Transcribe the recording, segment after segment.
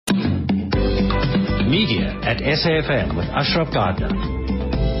Media at SAFM with Ashraf Garda.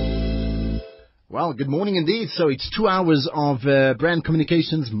 Well, good morning indeed. So it's 2 hours of brand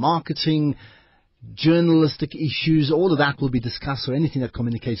communications, marketing, journalistic issues. All of that will be discussed, or anything that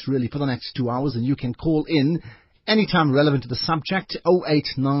communicates really, for the next 2 hours. And you can call in anytime relevant to the subject,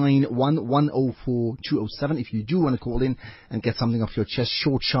 0891104207. If you do want to call in and get something off your chest,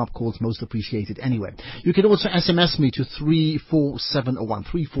 short, sharp calls, most appreciated anyway. You can also SMS me to 34701,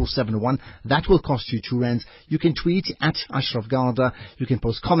 34701. That will cost you R2. You can tweet at Ashraf Garda. You can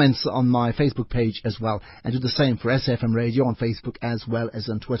post comments on my Facebook page as well, and do the same for SAFM Radio on Facebook as well as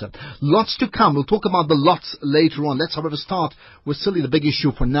on Twitter. Lots to come. We'll talk about the lots later on. Let's, however, start with certainly the big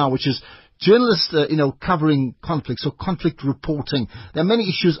issue for now, which is journalists, covering conflict, so conflict reporting. There are many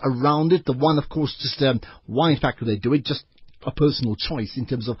issues around it. The one, of course, just why, in fact, do they do it? Just a personal choice in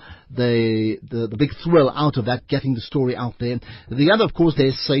terms of the big thrill out of that, getting the story out there. The other, of course,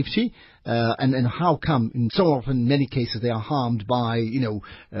 there's safety. And how come in so often, many cases, they are harmed by,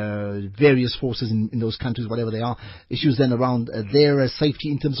 various forces in those countries, whatever they are. Issues then around their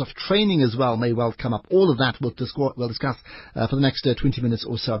safety in terms of training as well may well come up. All of that we'll discuss for the next 20 minutes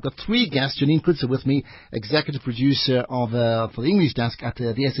or so. I've got three guests. Janine Kritzer with me, executive producer of for the English desk at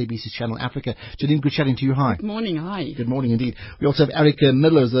the SABC Channel Africa. Janine, good chatting to you. Hi. Good morning. Hi. Good morning indeed. We also have Eric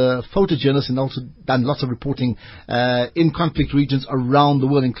Miller, as a photojournalist, and also done lots of reporting in conflict regions around the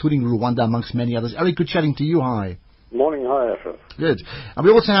world, including Rwanda, amongst many others. Eric, good chatting to you. Hi. Morning. Hi, Ashraf. Good. And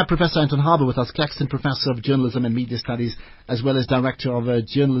we also have Professor Anton Harbour with us, Claxton Professor of Journalism and Media Studies, as well as Director of the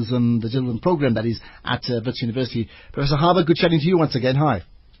journalism program, that is, at Wits University. Professor Harbour, good chatting to you once again. Hi.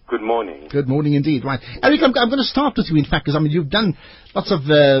 Good morning. Good morning indeed. Right. Eric, I'm going to start with you, in fact, because, you've done lots of,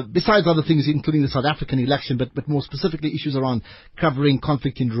 besides other things, including the South African election, but more specifically issues around covering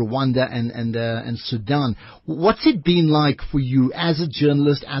conflict in Rwanda and Sudan. What's it been like for you as a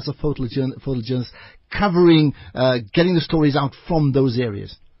journalist, as a photojournalist, covering, getting the stories out from those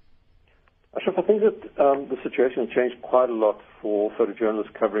areas? Ashraf, I think that the situation has changed quite a lot for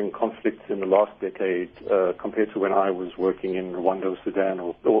photojournalists covering conflicts in the last decade compared to when I was working in Rwanda or Sudan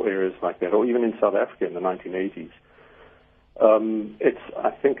or areas like that, or even in South Africa in the 1980s.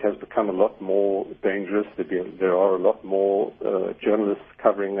 I think, has become a lot more dangerous. There are a lot more journalists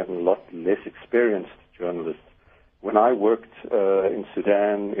covering it and a lot less experienced journalists. When I worked in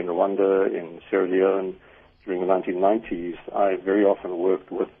Sudan, in Rwanda, in Sierra Leone during the 1990s, I very often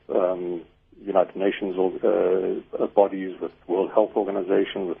worked with United Nations bodies, with World Health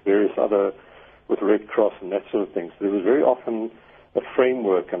Organization, with various other, with Red Cross and that sort of thing. So there was very often a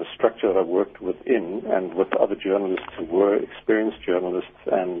framework and a structure that I worked within, and with other journalists who were experienced journalists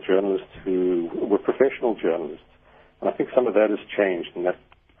and journalists who were professional journalists. And I think some of that has changed, and that,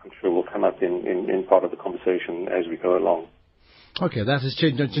 I'm sure, will come up in part of the conversation as we go along. Okay, that has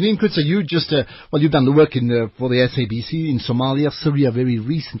changed. Now, Janine Kritzer, you just, you've done the work for the SABC in Somalia, Syria very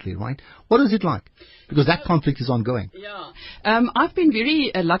recently, right? What is it like? Because that conflict is ongoing. Yeah. I've been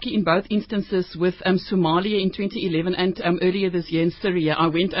very lucky in both instances with Somalia in 2011 and earlier this year in Syria. I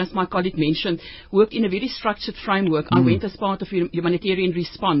went, as my colleague mentioned, worked in a very structured framework. I went as part of humanitarian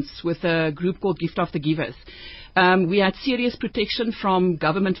response with a group called Gift of the Givers. We had serious protection from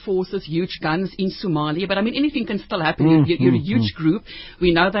government forces, huge guns in Somalia. But anything can still happen. You're a huge group.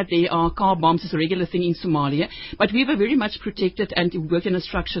 We know that there are car bombs is a regular thing in Somalia. But we were very much protected and worked in a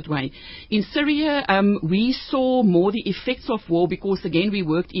structured way. In Syria, we saw more the effects of war because, again, we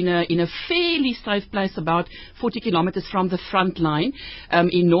worked in a fairly safe place about 40 kilometers from the front line,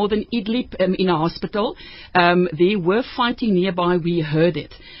 in northern Idlib, in a hospital. They were fighting nearby. We heard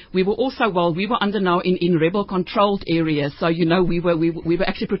it. We were also, we were under now in rebel controlled areas, so we were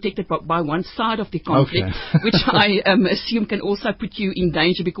actually protected by one side of the conflict, okay. Which I assume can also put you in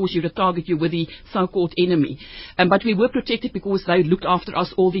danger because you're a target, you were the so-called enemy. But we were protected because they looked after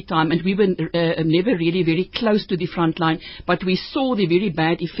us all the time, and we were never really very close to the front line, but we saw the very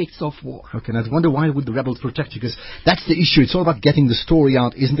bad effects of war. Okay, and I wonder why would the rebels protect you, because that's the issue. It's all about getting the story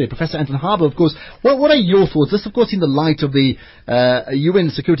out, isn't it? Professor Anton Harbour, of course, what are your thoughts? This, of course, in the light of the UN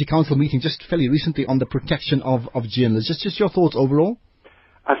Security Council meeting just fairly recently on the protection of journalists. Just your thoughts overall?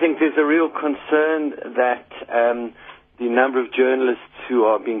 I think there's a real concern that the number of journalists who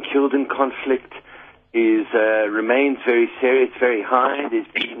are being killed in conflict remains very serious, very high. There's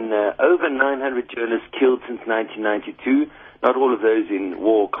been over 900 journalists killed since 1992, not all of those in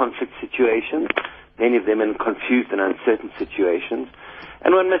war conflict situations, many of them in confused and uncertain situations.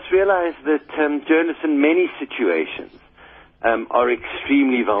 And one must realize that journalists in many situations are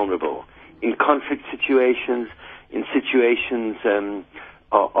extremely vulnerable. In conflict situations, in situations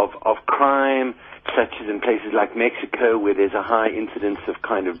of crime, such as in places like Mexico, where there's a high incidence of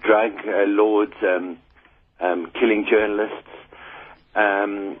kind of drug lords killing journalists.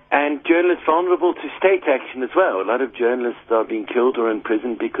 And journalists vulnerable to state action as well. A lot of journalists are being killed or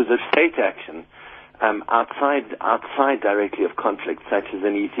imprisoned because of state action outside directly of conflict, such as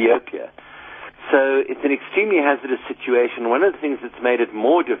in Ethiopia. So it's an extremely hazardous situation. One of the things that's made it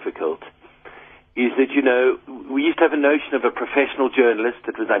more difficult is that, we used to have a notion of a professional journalist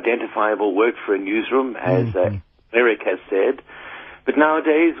that was identifiable, worked for a newsroom, as Eric has said. But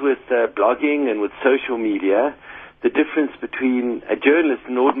nowadays, with blogging and with social media, the difference between a journalist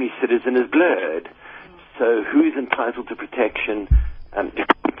and an ordinary citizen is blurred. So who's entitled to protection,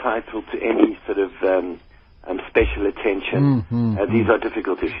 entitled to any sort of special attention? These are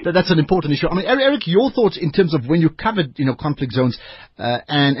difficult issues. That's an important issue. I mean, Eric, your thoughts in terms of when you covered, conflict zones,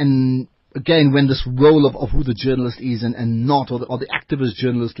 and again, when this role of who the journalist is and not, or the activist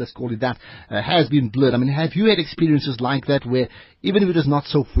journalist, let's call it that, has been blurred. I mean, have you had experiences like that where, even if it is not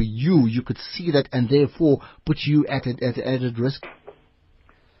so for you, you could see that and therefore put you at added risk?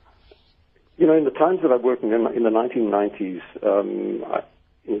 In the times that I worked in the 1990s,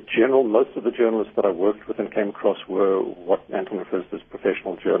 in general, most of the journalists that I worked with and came across were what Anton refers to as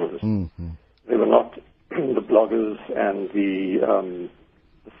professional journalists. They were not the bloggers and the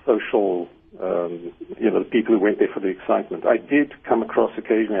social, the people who went there for the excitement. I did come across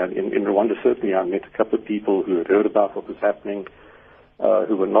occasionally, in Rwanda certainly, I met a couple of people who had heard about what was happening,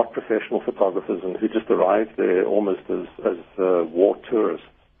 who were not professional photographers and who just arrived there almost as war tourists.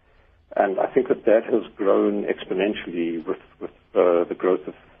 And I think that has grown exponentially with the growth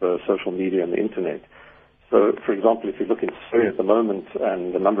of social media and the internet. So, for example, if you look in Syria at the moment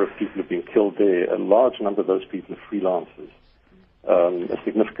and the number of people who have been killed there, a large number of those people are freelancers. A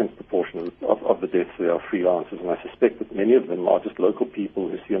significant proportion of the deaths there are freelancers, and I suspect that many of them are just local people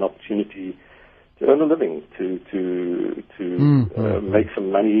who see an opportunity to earn a living, to make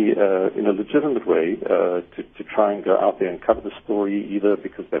some money in a legitimate way, to try and go out there and cover the story, either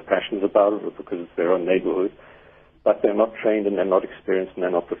because they're passionate about it or because it's their own neighborhood. But they're not trained and they're not experienced and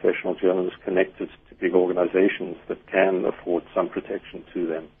they're not professional journalists connected to big organizations that can afford some protection to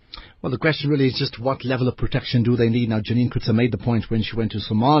them. Well, the question really is just what level of protection do they need? Now, Janine Kutzer made the point when she went to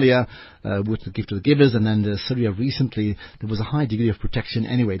Somalia with the Gift to the Givers, and then Syria recently. There was a high degree of protection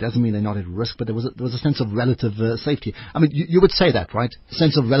anyway. It doesn't mean they're not at risk, but there was a sense of relative safety. I mean, you would say that, right?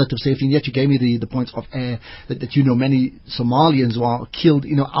 Sense of relative safety, and yet you gave me the points of air that many Somalians who are killed,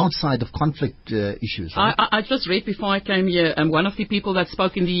 outside of conflict issues. Right? I just read before I came here, one of the people that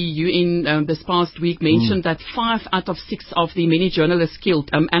spoke in the UN this past week mentioned that 5 out of 6 of the many journalists killed,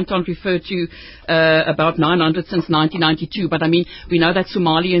 Anton referred to about 900 since 1992, but I mean, we know that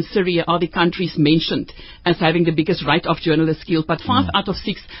Somalia and Syria are the countries mentioned as having the biggest rate of journalists killed, but 5 out of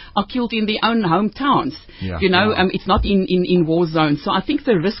 6 are killed in their own hometowns. Yeah. It's not in war zones. So I think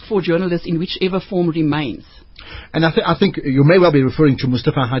the risk for journalists in whichever form remains. And I think you may well be referring to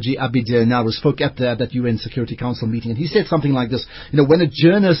Mustafa Haji Abid now, who spoke at that UN Security Council meeting, and he said something like this: when a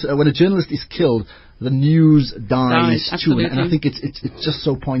journalist is killed, the news dies too. And I think it's just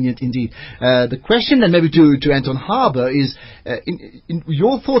so poignant indeed. The question then maybe to Anton Harbour is in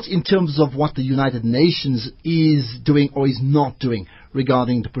your thoughts in terms of what the United Nations is doing or is not doing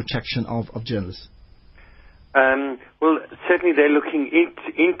regarding the protection of journalists. Well, certainly they're looking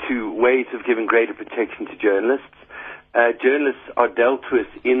into ways of giving greater protection to journalists. Journalists are dealt with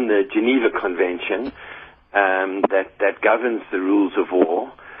in the Geneva Convention that governs the rules of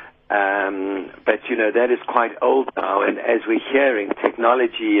war. But, that is quite old now, and as we're hearing,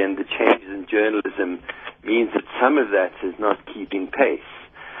 technology and the changes in journalism means that some of that is not keeping pace.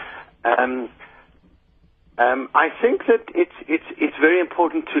 I think that it's very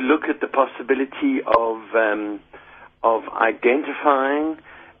important to look at the possibility of identifying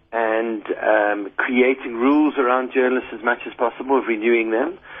and creating rules around journalists as much as possible, of renewing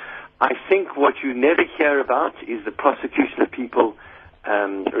them. I think what you never hear about is the prosecution of people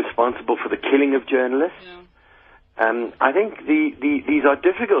responsible for the killing of journalists. Yeah. I think these are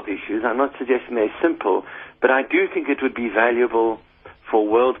difficult issues. I'm not suggesting they're simple, but I do think it would be valuable for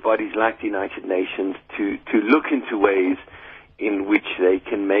world bodies like the United Nations to look into ways in which they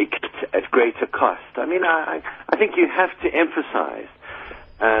can make it at greater cost. I mean, I think you have to emphasize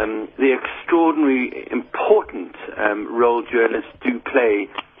the extraordinary important role journalists do play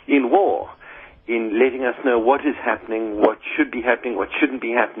in war, in letting us know what is happening, what should be happening, what shouldn't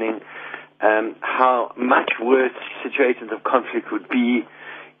be happening, how much worse situations of conflict would be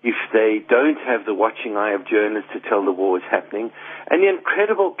if they don't have the watching eye of journalists to tell the war is happening, and the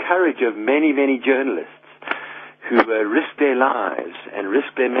incredible courage of many, many journalists who risk their lives and risk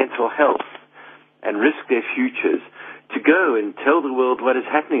their mental health and risk their futures to go and tell the world what is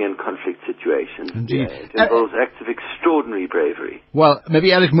happening in conflict situations. Indeed. It involves acts of extraordinary bravery. Well,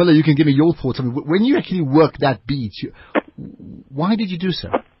 maybe Eric Miller, you can give me your thoughts. I mean, when you actually worked that beat, why did you do so?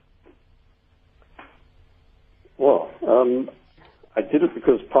 Well, I did it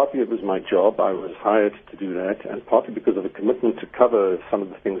because partly it was my job. I was hired to do that, and partly because of the commitment to cover some of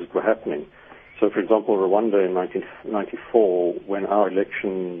the things that were happening. So, for example, Rwanda in 1994, when our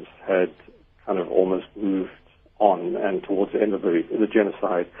elections had kind of almost moved on and towards the end of the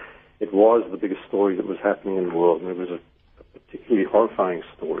genocide, it was the biggest story that was happening in the world, and it was a particularly horrifying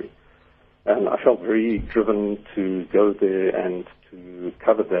story. And I felt very driven to go there and to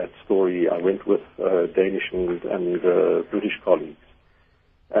cover that story. I went with Danish and British colleagues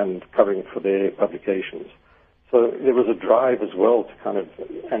and covering it for their publications. So there was a drive as well to kind of,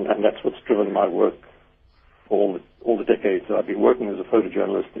 and that's what's driven my work for all the decades that I've been working as a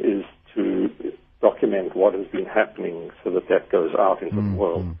photojournalist, is to document what has been happening so that goes out into the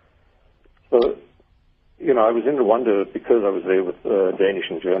world. So, you know, I was in Rwanda because I was there with Danish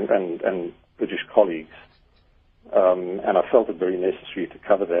and British colleagues, and I felt it very necessary to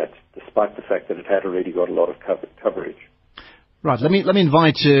cover that, despite the fact that it had already got a lot of coverage. Right, let me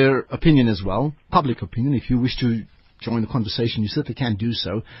invite your opinion as well, public opinion. If you wish to join the conversation, you certainly can do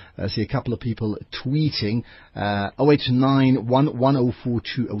so. I see a couple of people tweeting 089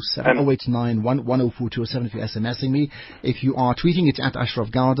 1104207, 089 1104207 if you're SMSing me. If you are tweeting, it's at Ashraf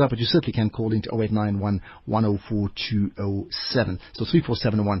Garda, but you certainly can call into 0891 1104207. So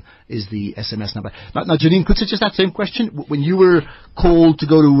 34701 is the SMS number. Now Janine, could you just that same question? When you were called to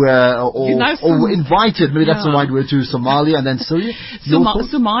go to, or invited, maybe that's the right word, to Somalia and then Syria?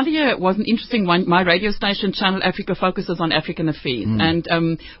 Somalia was an interesting one. My radio station, Channel Africa, focuses on African affairs. And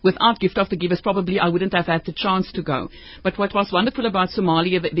without Gift of the Givers, probably I wouldn't have had the chance to go. But what was wonderful about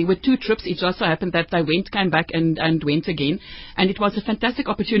Somalia, there were 2 trips. It just so happened that they went, came back, and went again. And it was a fantastic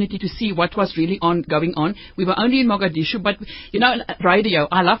opportunity to see what was really going on. We were only in Mogadishu, but, you know, radio,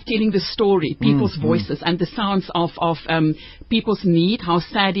 I love telling the story, people's voices, and the sounds of people's need, how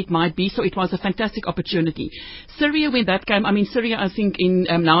sad it might be. So it was a fantastic opportunity. Syria, when that came, I mean, Syria, I think, in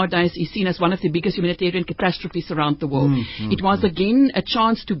nowadays is seen as one of the biggest humanitarian catastrophes around the world. It was again a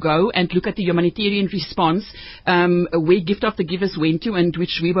chance to go and look at the humanitarian response. Where Gift of the Givers went to, and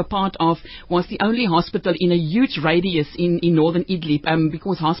which we were part of, was the only hospital in a huge radius in northern Idlib,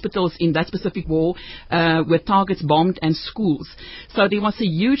 because hospitals in that specific war were targets bombed, and schools. So there was a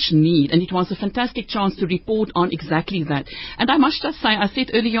huge need, and it was a fantastic chance to report on exactly that. And I must just say, I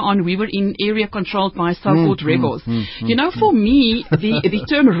said earlier on, we were in area controlled by so-called rebels. You know, for me, the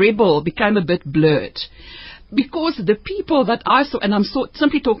term rebel became a bit blurred. Because the people that I saw, and I'm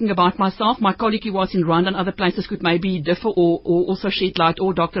simply talking about myself, my colleague who was in Rwanda and other places could maybe differ or also shed light,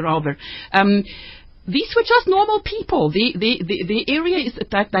 or Dr. Albert. These were just normal people. The area is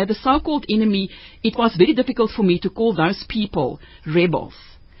attacked by the so-called enemy. It was very difficult for me to call those people rebels.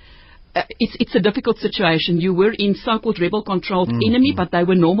 It's a difficult situation. You were in so-called rebel-controlled enemy, but they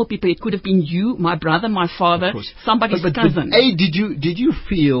were normal people. It could have been you, my brother, my father, somebody's cousin. Did you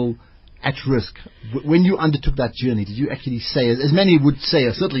feel at risk when you undertook that journey? Did you actually say, as many would say,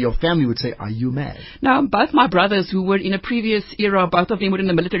 or certainly your family would say, are you mad? Now, both my brothers, who were in a previous era, both of them were in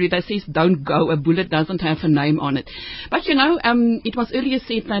the military, they said, don't go, a bullet doesn't have a name on it. But you know, it was earlier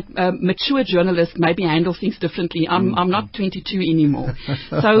said that mature journalists maybe handle things differently. I'm not 22 anymore.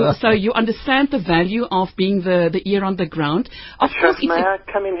 so you understand the value of being the ear on the ground. Of course, may I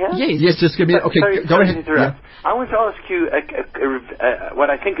come in here? Yes, just give me, okay, go ahead. Yeah. I want to ask you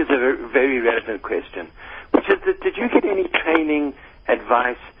what I think is a very relevant question, which is that did you get any training,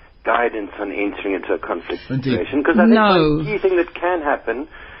 advice, guidance on entering into a conflict situation? Because I think one key thing that can happen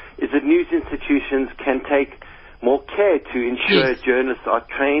is that news institutions can take more care to ensure journalists are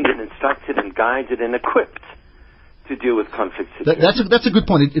trained and instructed and guided and equipped to deal with conflict situations. That's a good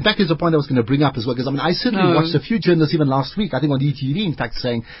point. In fact, it's a point I was going to bring up as well, because I mean, I certainly watched a few journalists even last week, I think on ETV, in fact,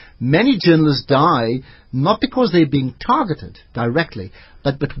 saying many journalists die not because they're being targeted directly,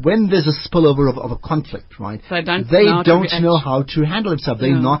 but when there's a spillover of a conflict, right? So they don't know how to handle themselves.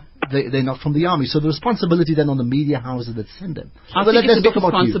 They're not from the army. So the responsibility then on the media houses that send them. I think it's a big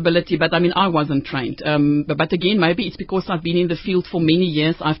responsibility, but I mean, I wasn't trained. But again, maybe it's because I've been in the field for many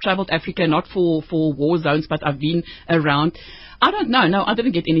years. I've traveled Africa not for war zones, but I've been around. I don't know. No, I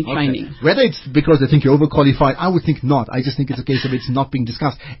didn't get any training. Whether it's because they think you're overqualified, I would think not. I just think it's a case of it's not being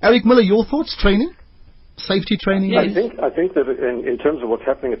discussed. Eric Miller, your thoughts? Training? Safety training? I think that in terms of what's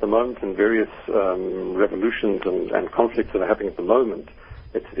happening at the moment in various revolutions and conflicts that are happening at the moment,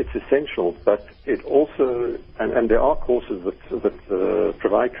 It's essential, but it also, and there are courses that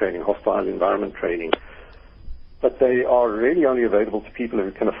provide training, hostile environment training, but they are really only available to people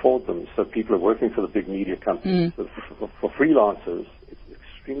who can afford them. So people are working for the big media companies. So for freelancers, it's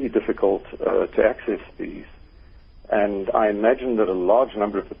extremely difficult to access these. And I imagine that a large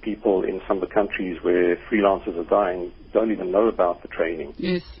number of the people in some of the countries where freelancers are dying don't even know about the training.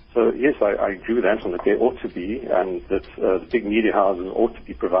 Yes. So, yes, I agree with Anton that there ought to be, and that the big media houses ought to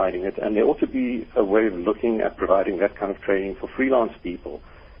be providing it, and there ought to be a way of looking at providing that kind of training for freelance people,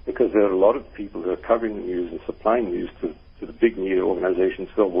 because there are a lot of people who are covering the news and supplying news to the big media organizations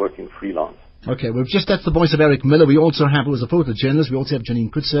who are working freelance. Okay, that's the voice of Eric Miller. We also have, who is a photojournalist, we also have Janine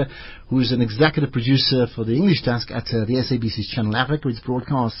Kutzer, who is an executive producer for the English desk at the SABC's Channel Africa, which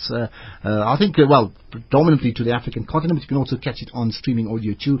broadcasts, I think, predominantly to the African continent, but you can also catch it on streaming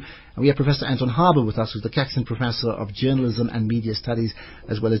audio too. And we have Professor Anton Harber with us, who's the Caxton Professor of Journalism and Media Studies,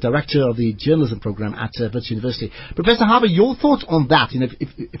 as well as Director of the Journalism Program at Wits University. Professor Harber, your thoughts on that?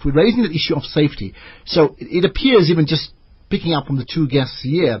 If we're raising the issue of safety, so it appears, even just picking up from the two guests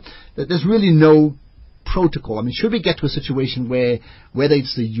here, that there's really no protocol. I mean, should we get to a situation where, whether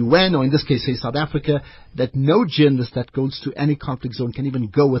it's the UN or in this case, say, South Africa, that no journalist that goes to any conflict zone can even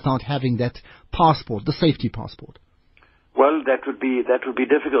go without having that passport, the safety passport? Well, that would be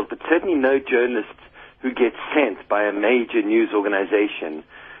difficult, but certainly no journalist who gets sent by a major news organization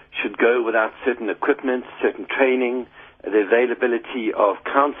should go without certain equipment, certain training, the availability of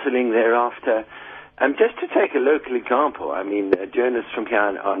counseling thereafter. Just to take a local example, I mean, journalists from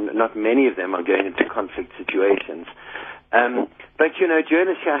here, not many of them are going into conflict situations. But,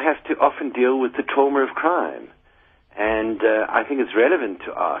 journalists here have to often deal with the trauma of crime. And I think it's relevant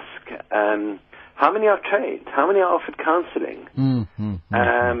to ask, how many are trained? How many are offered counseling?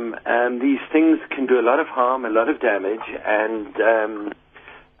 These things can do a lot of harm, a lot of damage, and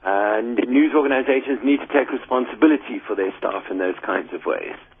news organizations need to take responsibility for their staff in those kinds of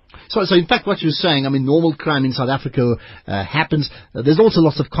ways. So in fact, what you're saying, I mean, normal crime in South Africa happens. There's also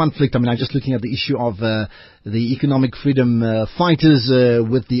lots of conflict. I mean, I'm just looking at the issue of the economic freedom fighters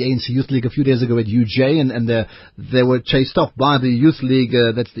with the ANC Youth League a few days ago at UJ, and they were chased off by the Youth League,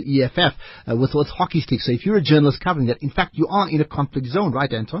 that's the EFF, with hockey sticks. So if you're a journalist covering that, in fact, you are in a conflict zone,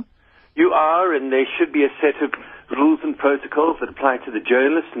 right, Anton? You are, and there should be a set of rules and protocols that apply to the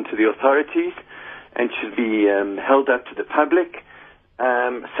journalists and to the authorities, and should be held up to the public.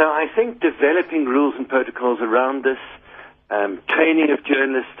 So I think developing rules and protocols around this, training of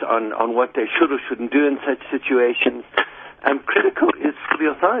journalists on what they should or shouldn't do in such situations, critical is for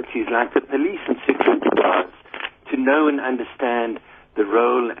the authorities like the police and security guards to know and understand the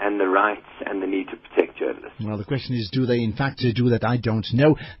role and the rights and the need to protect journalists. Well, the question is, do they in fact do that? I don't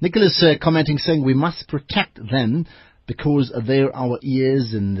know. Nicholas commenting, saying we must protect them because they're our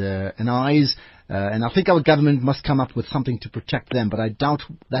ears and eyes. And I think our government must come up with something to protect them, but I doubt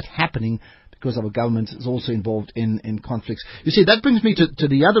that happening because our government is also involved in conflicts. You see, that brings me to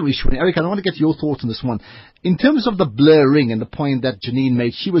the other issue. And Eric, I want to get your thoughts on this one. In terms of the blurring and the point that Janine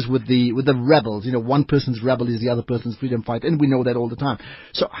made, she was with the rebels. One person's rebel is the other person's freedom fighter, and we know that all the time.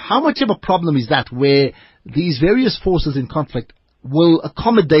 So how much of a problem is that where these various forces in conflict will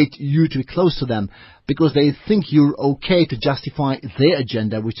accommodate you to be close to them because they think you're okay to justify their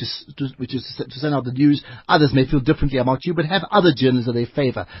agenda, which is to send out the news. Others may feel differently about you, but have other journalists that they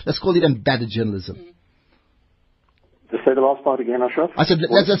favor. Let's call it embedded journalism. Just say the last part again, Ashraf. I said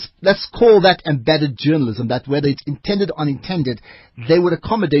let's call that embedded journalism, that whether it's intended or unintended, they would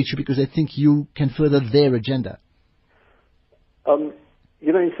accommodate you because they think you can further their agenda.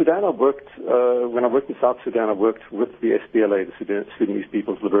 In Sudan, when I worked in South Sudan, I worked with the SPLA, the Sudanese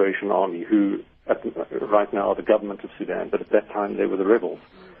People's Liberation Army, who right now are the government of Sudan, but at that time they were the rebels.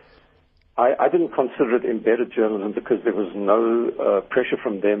 I didn't consider it embedded journalism because there was no pressure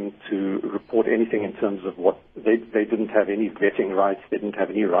from them to report anything in terms of what they didn't have any vetting rights, they didn't have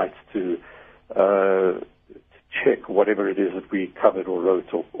any rights to check whatever it is that we covered or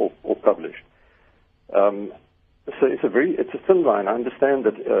wrote or published. So it's a thin line. I understand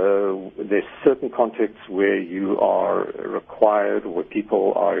that there's certain contexts where you are required or where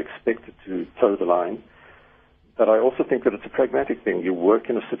people are expected to toe the line. But I also think that it's a pragmatic thing. You work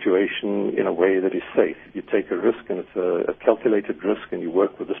in a situation in a way that is safe. You take a risk, and it's a calculated risk, and you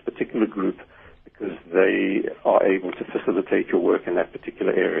work with this particular group because they are able to facilitate your work in that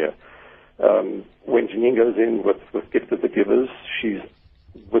particular area. When Janine goes in with Gift of the Givers, she's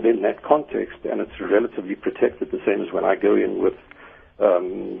within that context, and it's relatively protected, the same as when I go in with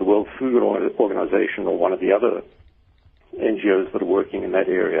the World Food Organization or one of the other NGOs that are working in that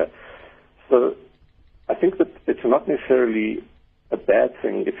area. So I think that it's not necessarily a bad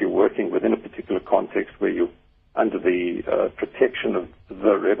thing if you're working within a particular context where you're under the protection of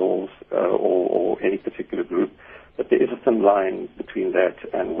the rebels or any particular group. But there is a thin line between that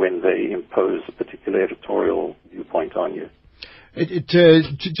and when they impose a particular editorial viewpoint on you.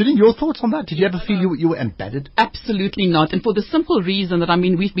 Janine, your thoughts on that? Did you ever feel you were embedded? Absolutely not. And for the simple reason that,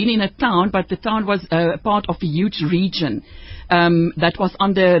 we've been in a town, but the town was part of a huge region that was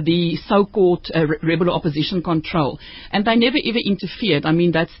under the so-called rebel opposition control. And they never ever interfered.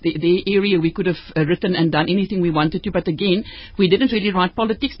 That's the area we could have written and done anything we wanted to. But again, we didn't really write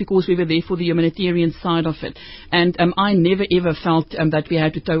politics because we were there for the humanitarian side of it. And I never ever felt that we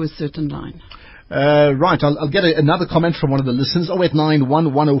had to toe a certain line. Right, I'll get another comment from one of the listeners.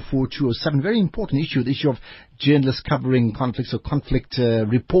 0891104207. Very important issue, the issue of journalists covering conflicts or conflict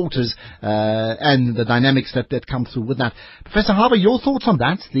reporters and the dynamics that come through with that. Professor Harbour, your thoughts on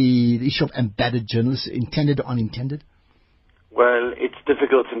that, the issue of embedded journalists, intended or unintended? Well, it's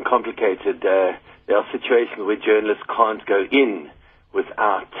difficult and complicated. There are situations where journalists can't go in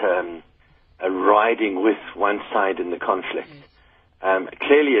without riding with one side in the conflict.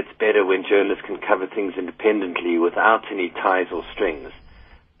 Clearly, it's better when journalists can cover things independently without any ties or strings.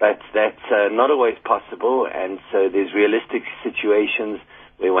 But that's not always possible, and so there's realistic situations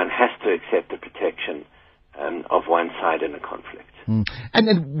where one has to accept the protection of one side in a conflict.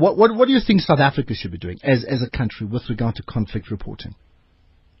 And what do you think South Africa should be doing as a country with regard to conflict reporting?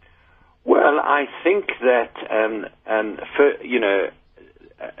 Well, I think that,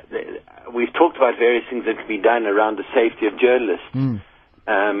 we've talked about various things that can be done around the safety of journalists.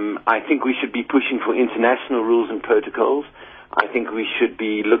 I think we should be pushing for international rules and protocols. I think we should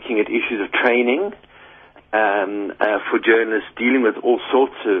be looking at issues of training for journalists dealing with all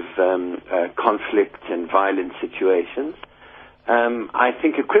sorts of conflict and violent situations. I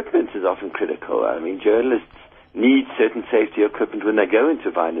think equipment is often critical. Journalists need certain safety equipment when they go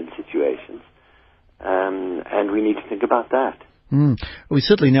into violent situations, and we need to think about that. We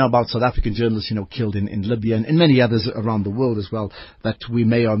certainly know about South African journalists, killed in Libya and many others around the world as well that we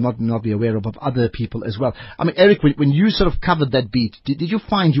may or not be aware of other people as well. Eric, when you sort of covered that beat, did you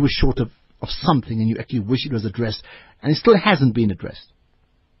find you were short of something and you actually wish it was addressed and it still hasn't been addressed?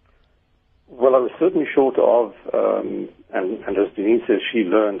 Well, I was certainly short of, and as Janine says, she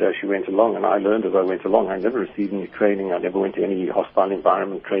learned as she went along, and I learned as I went along. I never received any training. I never went to any hostile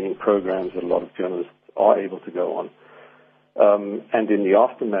environment training programs that a lot of journalists are able to go on. And in the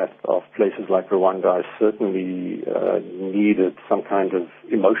aftermath of places like Rwanda, I certainly needed some kind of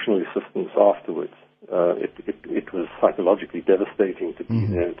emotional assistance afterwards. It was psychologically devastating to be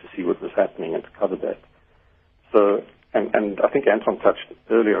there and to see what was happening and to cover that. So, and I think Anton touched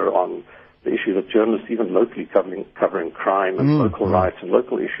earlier on the issue that journalists, even locally covering crime and local rights and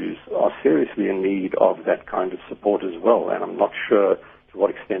local issues, are seriously in need of that kind of support as well. And I'm not sure to what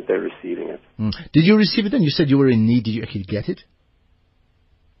extent they're receiving it. Did you receive it then? You said you were in need. Did you actually get it?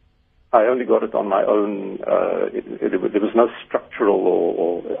 I only got it on my own. There was no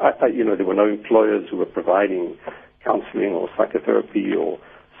structural there were no employers who were providing counseling or psychotherapy or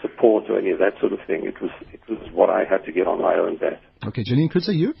support or any of that sort of thing. It was what I had to get on my own back. Okay, Janine, could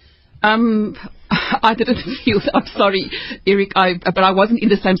say you? I didn't feel, I'm sorry, Eric, but I wasn't in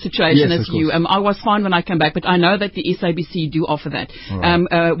the same situation as you. I was fine when I came back, but I know that the SABC do offer that.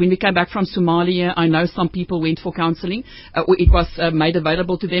 Right. When we came back from Somalia, I know some people went for counseling. It was made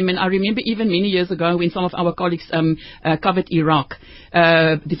available to them. And I remember even many years ago when some of our colleagues covered Iraq,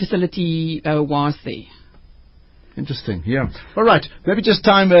 the facility was there. Interesting, yeah. All right, maybe just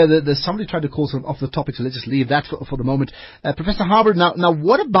time. There's somebody tried to call some off the topic, so let's just leave that for the moment. Professor Harbour, now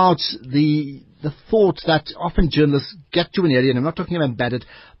what about the thought that often journalists get to an area, and I'm not talking about embedded,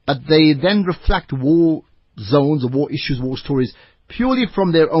 but they then reflect war zones or war issues, war stories, purely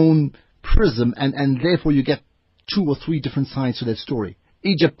from their own prism, and therefore you get 2 or 3 different sides to that story.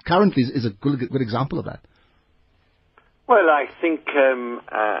 Egypt currently is a good example of that. Well, I think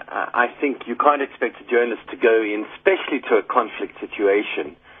you can't expect a journalist to go in, especially to a conflict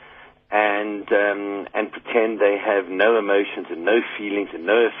situation, and pretend they have no emotions and no feelings and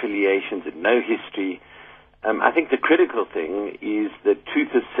no affiliations and no history. I think the critical thing is that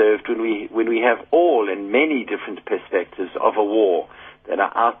truth is served when we have all and many different perspectives of a war that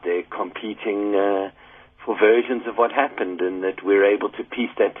are out there competing for versions of what happened, and that we're able to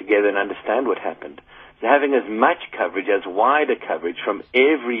piece that together and understand what happened. So having as much coverage, as wider coverage from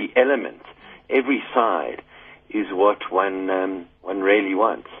every element, every side, is what one really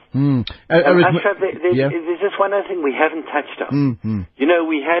wants. Ashraf, there's just one other thing we haven't touched on.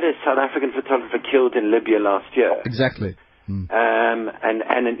 We had a South African photographer killed in Libya last year. Exactly.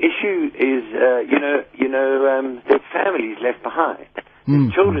 And an issue is, there's families left behind,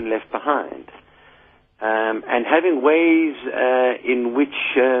 there's children left behind, and having ways in which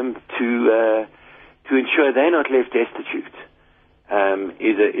to ensure they're not left destitute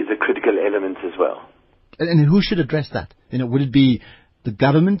is a critical element as well. And who should address that? Would it be the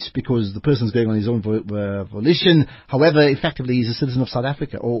government, because the person's going on his own volition, however, effectively he's a citizen of South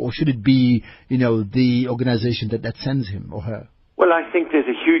Africa, or should it be, the organization that sends him or her? Well, I think there's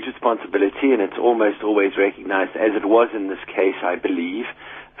a huge responsibility, and it's almost always recognized, as it was in this case, I believe,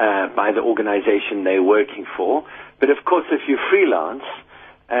 by the organization they're working for. But of course, if you're freelance,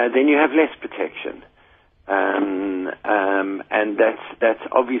 then you have less protection. And that's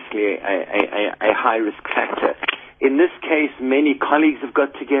obviously a high-risk factor. In this case, many colleagues have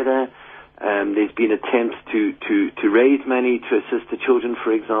got together. There's been attempts to raise money to assist the children,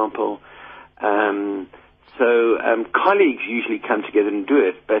 for example. So colleagues usually come together and do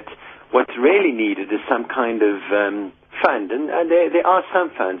it. But what's really needed is some kind of fund, and there are some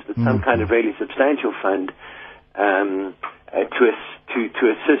funds, but some kind of really substantial fund to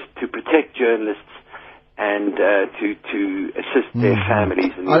assist, to protect journalists, and to assist their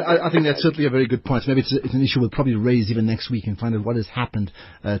families. I think that's certainly a very good point. Maybe it's an issue we'll probably raise even next week and find out what has happened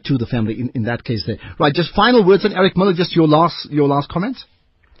to the family in that case there. Right, just final words, and Eric Muller, just your last comments.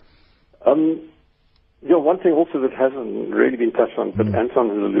 One thing also that hasn't really been touched on, but Anton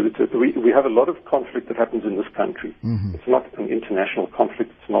has alluded to it, we have a lot of conflict that happens in this country. It's not an international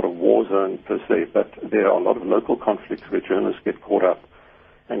conflict, it's not a war zone per se, but there are a lot of local conflicts where journalists get caught up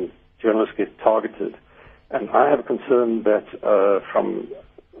and journalists get targeted. And I have a concern that from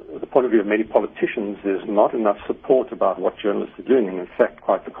the point of view of many politicians, there's not enough support about what journalists are doing. And in fact,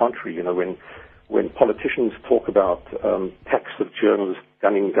 quite the contrary. When politicians talk about packs of journalists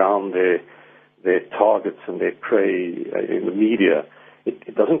gunning down their targets and their prey in the media,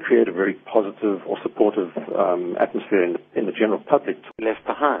 it doesn't create a very positive or supportive atmosphere in the general public. Left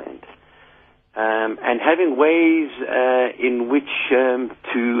behind. And having ways in which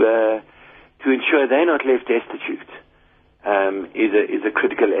to ensure they're not left destitute is a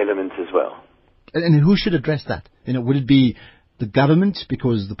critical element as well. And who should address that? Would it be the government,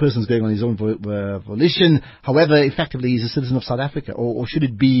 because the person's going on his own volition, however, effectively he's a citizen of South Africa, or should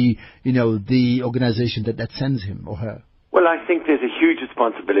it be, the organization that sends him or her? Well, I think there's a huge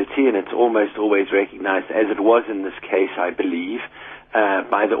responsibility, and it's almost always recognized, as it was in this case, I believe,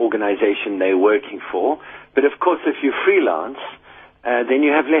 by the organization they're working for. But of course, if you're freelance, then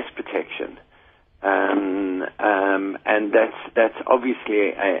you have less protection. And that's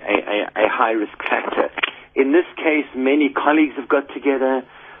obviously a high-risk factor. In this case, many colleagues have got together.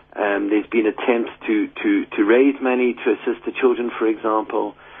 There's been attempts to raise money to assist the children, for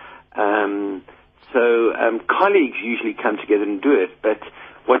example. So colleagues usually come together and do it. But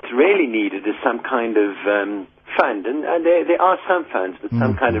what's really needed is some kind of fund, and there are some funds, but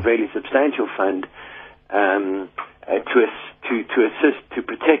some kind of really substantial fund to assist, to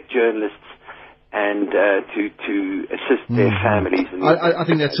protect journalists, and to assist their families. I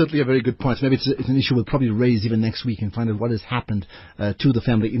think that's certainly a very good point. Maybe it's an issue we'll probably raise even next week and find out what has happened to the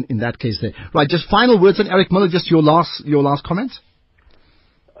family in that case there. Right, just final words, and Eric Muller, just your last comments.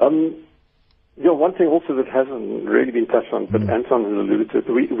 One thing also that hasn't really been touched on, but Anton has alluded to it,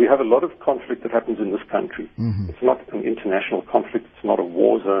 we have a lot of conflict that happens in this country. It's not an international conflict, it's not a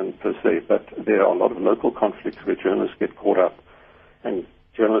war zone per se, but there are a lot of local conflicts where journalists get caught up and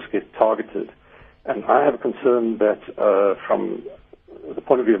journalists get targeted. And I have a concern that from the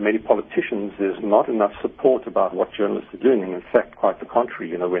point of view of many politicians, there's not enough support about what journalists are doing. And in fact, quite the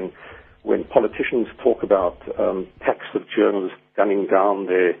contrary. When politicians talk about packs of journalists gunning down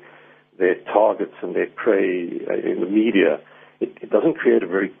their targets and their prey in the media, it doesn't create a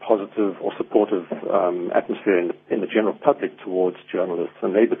very positive or supportive atmosphere in the general public towards journalists,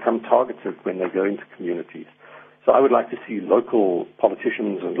 and they become targeted when they go into communities. So I would like to see local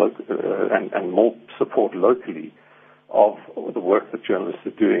politicians and more support locally of the work that journalists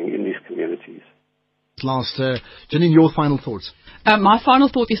are doing in these communities. Last, Janine, your final thoughts. My final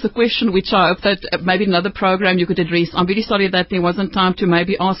thought is a question which I hope that maybe another program you could address. I'm really sorry that there wasn't time to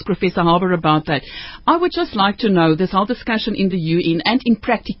maybe ask Professor Harbour about that. I would just like to know this whole discussion in the UN and in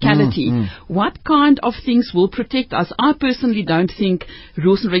practicality, what kind of things will protect us? I personally don't think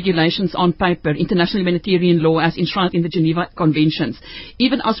rules and regulations on paper, international humanitarian law as enshrined in the Geneva Conventions,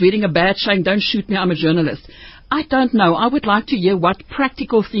 even us wearing a badge saying, don't shoot me, I'm a journalist. I don't know. I would like to hear what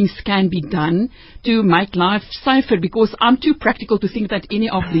practical things can be done to make life safer, because I'm too practical to think that any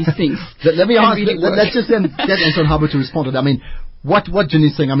of these things Let me ask, really let's just get Anton Harbour to respond to that. I mean, What do you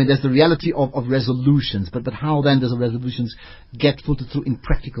think? I mean, there's the reality of resolutions, but how then does the resolutions get filtered through in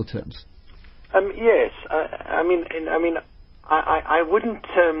practical terms? Yes, I wouldn't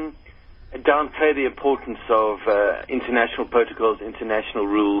downplay the importance of international protocols, international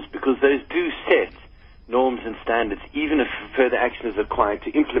rules, because those do set norms and standards, even if further action is required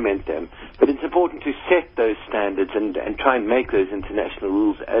to implement them. But it's important to set those standards and try and make those international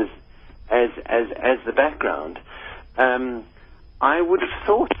rules as the background. I would have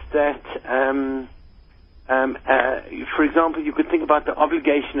thought that, for example, you could think about the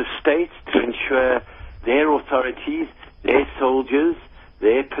obligation of states to ensure their authorities, their soldiers,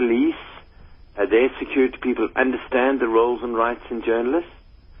 their police, their security people understand the roles and rights in journalists,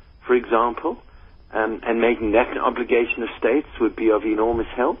 for example, and making that an obligation of states would be of enormous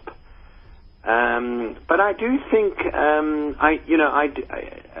help. But I do think,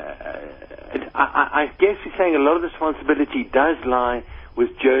 I guess you're saying a lot of responsibility does lie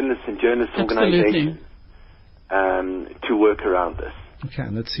with journalists and journalist organizations to work around this. Okay,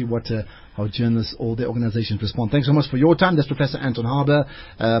 and let's see what how journalists or their organizations respond. Thanks so much for your time. That's Professor Anton Harber.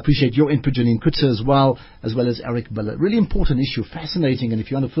 Appreciate your input, Janine Kutzer, as well as Eric Biller. Really important issue, fascinating. And if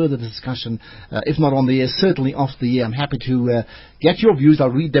you want to further the discussion, if not on the air, certainly off the air, I'm happy to get your views. I'll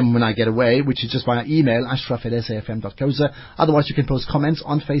read them when I get away, which is just via email, ashraf@safm.co.za. Otherwise, you can post comments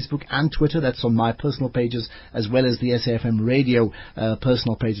on Facebook and Twitter. That's on my personal pages, as well as the SAFM radio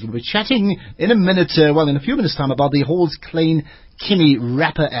personal page. We'll be chatting in a minute, in a few minutes' time, about the Halls Klein Kinney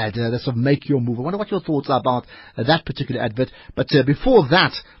rapper ad. That's of Make Your Move. I wonder what your thoughts are about that particular advert. But before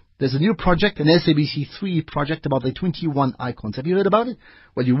that, there's a new project, an SABC3 project about the 21 icons. Have you heard about it?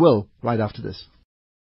 Well, you will right after this.